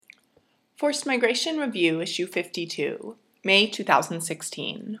Forced Migration Review, Issue 52, May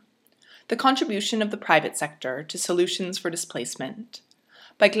 2016. The Contribution of the Private Sector to Solutions for Displacement,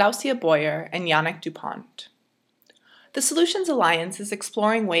 by Glaucia Boyer and Yannick Dupont. The Solutions Alliance is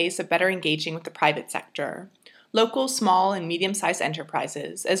exploring ways of better engaging with the private sector, local, small, and medium-sized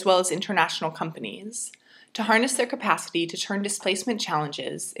enterprises, as well as international companies, to harness their capacity to turn displacement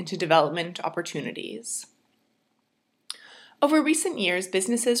challenges into development opportunities. Over recent years,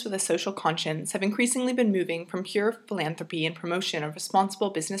 businesses with a social conscience have increasingly been moving from pure philanthropy and promotion of responsible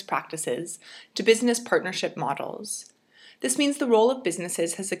business practices to business partnership models. This means the role of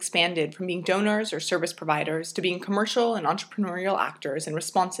businesses has expanded from being donors or service providers to being commercial and entrepreneurial actors in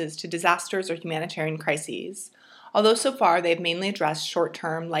responses to disasters or humanitarian crises, although so far they have mainly addressed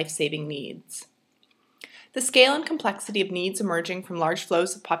short-term, life-saving needs. The scale and complexity of needs emerging from large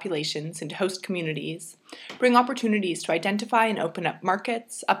flows of populations into host communities bring opportunities to identify and open up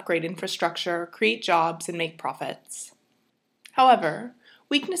markets, upgrade infrastructure, create jobs, and make profits. However,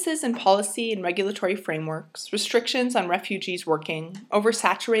 weaknesses in policy and regulatory frameworks, restrictions on refugees working,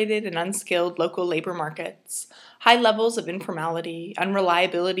 oversaturated and unskilled local labor markets, high levels of informality,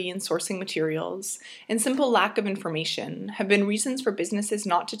 unreliability in sourcing materials, and simple lack of information have been reasons for businesses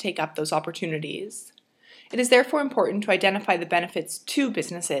not to take up those opportunities. It is therefore important to identify the benefits to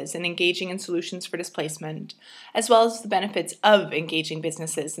businesses in engaging in solutions for displacement, as well as the benefits of engaging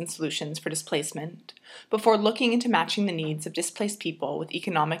businesses in solutions for displacement, before looking into matching the needs of displaced people with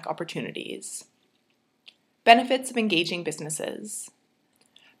economic opportunities. Benefits of engaging businesses.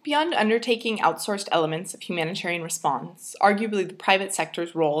 Beyond undertaking outsourced elements of humanitarian response, arguably the private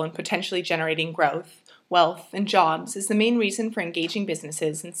sector's role in potentially generating growth, wealth, and jobs is the main reason for engaging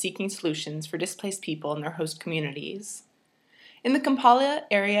businesses in seeking solutions for displaced people in their host communities. In the Kampala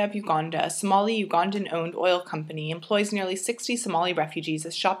area of Uganda, a Somali-Ugandan-owned oil company employs nearly 60 Somali refugees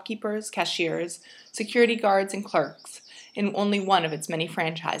as shopkeepers, cashiers, security guards, and clerks in only one of its many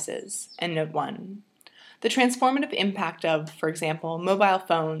franchises, Endnote 1. The transformative impact of, for example, mobile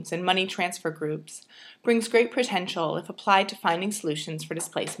phones and money transfer groups brings great potential if applied to finding solutions for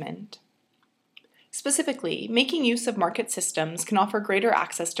displacement. Specifically, making use of market systems can offer greater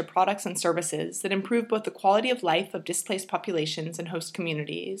access to products and services that improve both the quality of life of displaced populations and host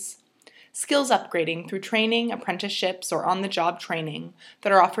communities. Skills upgrading through training, apprenticeships, or on-the-job training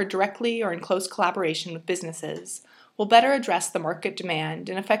that are offered directly or in close collaboration with businesses will better address the market demand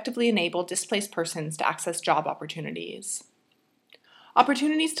and effectively enable displaced persons to access job opportunities.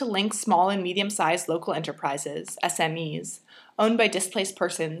 Opportunities to link small and medium-sized local enterprises, SMEs, owned by displaced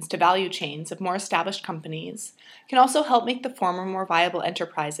persons to value chains of more established companies can also help make the former more viable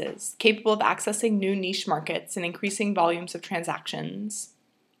enterprises, capable of accessing new niche markets and increasing volumes of transactions.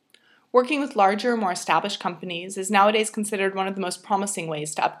 Working with larger, more established companies is nowadays considered one of the most promising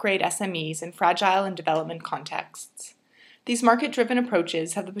ways to upgrade SMEs in fragile and development contexts. These market-driven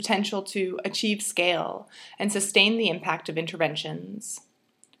approaches have the potential to achieve scale and sustain the impact of interventions.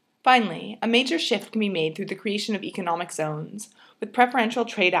 Finally, a major shift can be made through the creation of economic zones, with preferential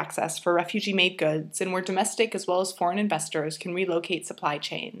trade access for refugee-made goods and where domestic as well as foreign investors can relocate supply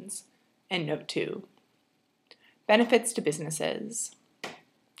chains. Endnote 2. Benefits to businesses.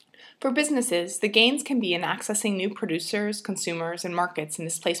 For businesses, the gains can be in accessing new producers, consumers, and markets in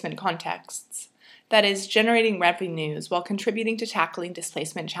displacement contexts. That is, generating revenues while contributing to tackling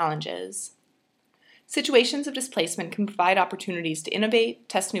displacement challenges. Situations of displacement can provide opportunities to innovate,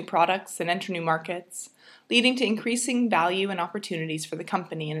 test new products, and enter new markets, leading to increasing value and opportunities for the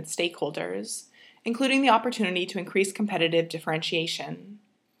company and its stakeholders, including the opportunity to increase competitive differentiation.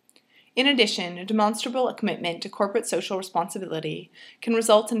 In addition, a demonstrable commitment to corporate social responsibility can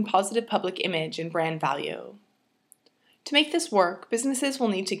result in positive public image and brand value. To make this work, businesses will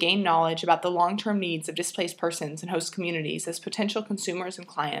need to gain knowledge about the long-term needs of displaced persons and host communities as potential consumers and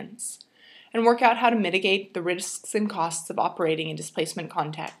clients, and work out how to mitigate the risks and costs of operating in displacement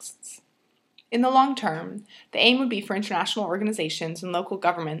contexts. In the long term, the aim would be for international organizations and local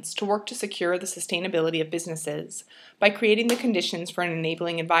governments to work to secure the sustainability of businesses by creating the conditions for an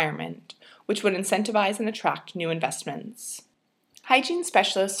enabling environment, which would incentivize and attract new investments. Hygiene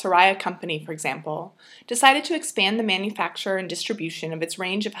specialist Soraya Company, for example, decided to expand the manufacture and distribution of its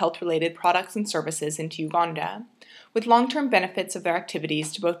range of health-related products and services into Uganda, with long-term benefits of their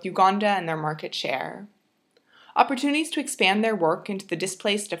activities to both Uganda and their market share. Opportunities to expand their work into the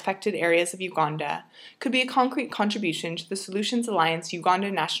displaced affected areas of Uganda could be a concrete contribution to the Solutions Alliance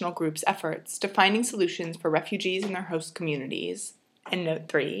Uganda National Group's efforts to finding solutions for refugees and their host communities. Endnote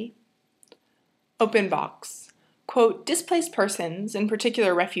 3. Open Box. Quote, displaced persons, in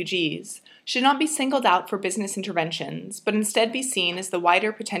particular refugees, should not be singled out for business interventions, but instead be seen as the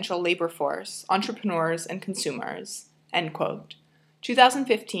wider potential labor force, entrepreneurs, and consumers. End quote.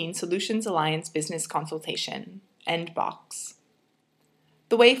 2015 Solutions Alliance Business Consultation. End box.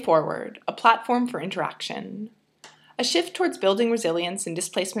 The Way Forward, a platform for interaction. A shift towards building resilience in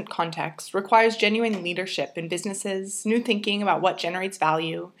displacement contexts requires genuine leadership in businesses, new thinking about what generates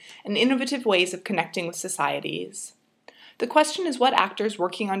value, and innovative ways of connecting with societies. The question is what actors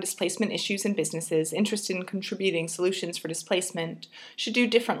working on displacement issues in businesses interested in contributing solutions for displacement should do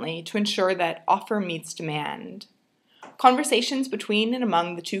differently to ensure that offer meets demand. Conversations between and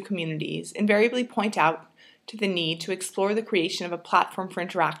among the two communities invariably point out to the need to explore the creation of a platform for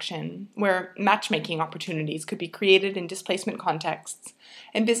interaction where matchmaking opportunities could be created in displacement contexts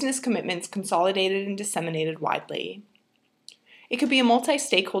and business commitments consolidated and disseminated widely. It could be a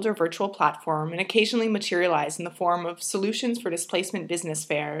multi-stakeholder virtual platform and occasionally materialize in the form of solutions for displacement business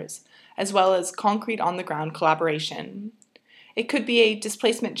fairs, as well as concrete on-the-ground collaboration. It could be a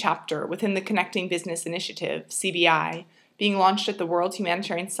displacement chapter within the Connecting Business Initiative, CBI, being launched at the World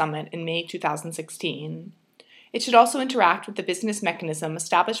Humanitarian Summit in May 2016. It should also interact with the business mechanism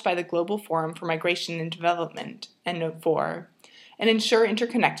established by the Global Forum for Migration and Development, Endnote 4, and ensure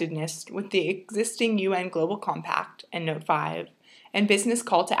interconnectedness with the existing UN Global Compact, Endnote 5, and Business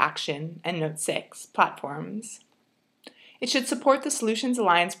Call to Action, Endnote 6, platforms. It should support the Solutions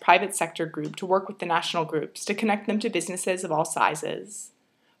Alliance private sector group to work with the national groups to connect them to businesses of all sizes.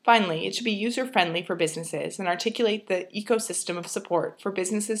 Finally, it should be user-friendly for businesses and articulate the ecosystem of support for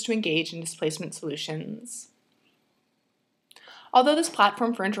businesses to engage in displacement solutions. Although this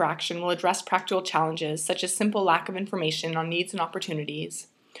platform for interaction will address practical challenges such as simple lack of information on needs and opportunities,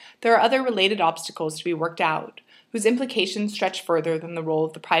 there are other related obstacles to be worked out, whose implications stretch further than the role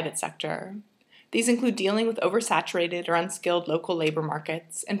of the private sector. These include dealing with oversaturated or unskilled local labor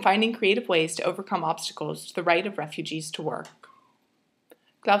markets and finding creative ways to overcome obstacles to the right of refugees to work.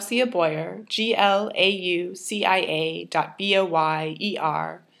 Glaucia Boyer,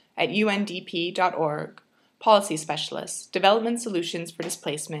 glaucia.boyer@undp.org, Policy Specialist, Development Solutions for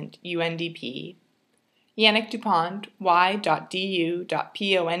Displacement, UNDP. Yannick Dupont,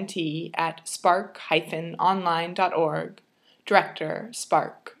 y.du.pont@spark-online.org, Director,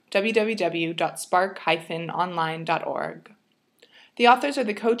 Spark, www.spark-online.org. The authors are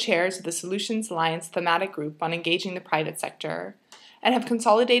the co-chairs of the Solutions Alliance thematic group on engaging the private sector, and have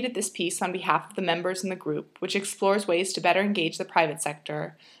consolidated this piece on behalf of the members in the group, which explores ways to better engage the private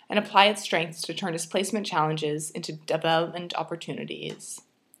sector and apply its strengths to turn displacement challenges into development opportunities.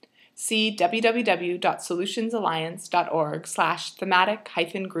 See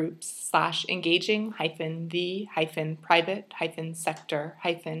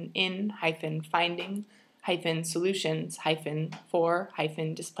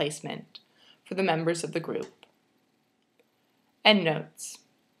for the members of the group. Endnotes.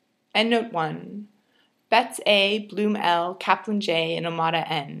 Endnote 1. Betts A., Bloom L., Kaplan J., and Omada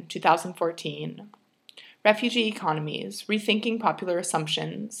N., 2014. Refugee Economies, Rethinking Popular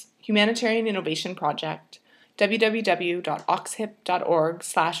Assumptions, Humanitarian Innovation Project,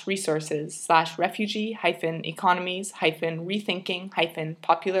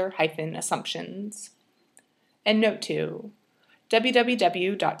 www.oxhip.org/resources/refugee-economies-rethinking-popular-assumptions. Endnote 2.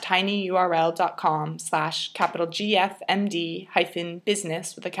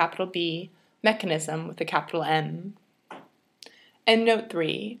 www.tinyurl.com/GFMD-business with a capital B, mechanism with a capital M. Endnote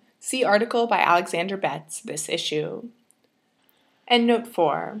 3. See article by Alexander Betts, this issue. Endnote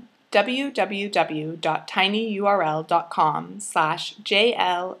 4.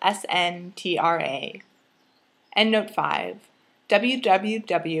 www.tinyurl.com/JLSNTRA. Endnote 5.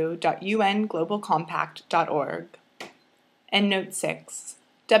 www.unglobalcompact.org. Endnote 6.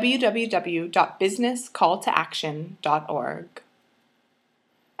 www.businesscalltoaction.org.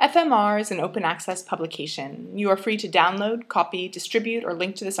 FMR is an open access publication. You are free to download, copy, distribute, or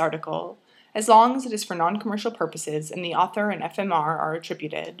link to this article, as long as it is for non-commercial purposes and the author and FMR are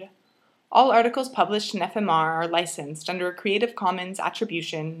attributed. All articles published in FMR are licensed under a Creative Commons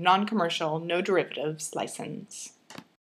Attribution, Non-Commercial, No Derivatives license.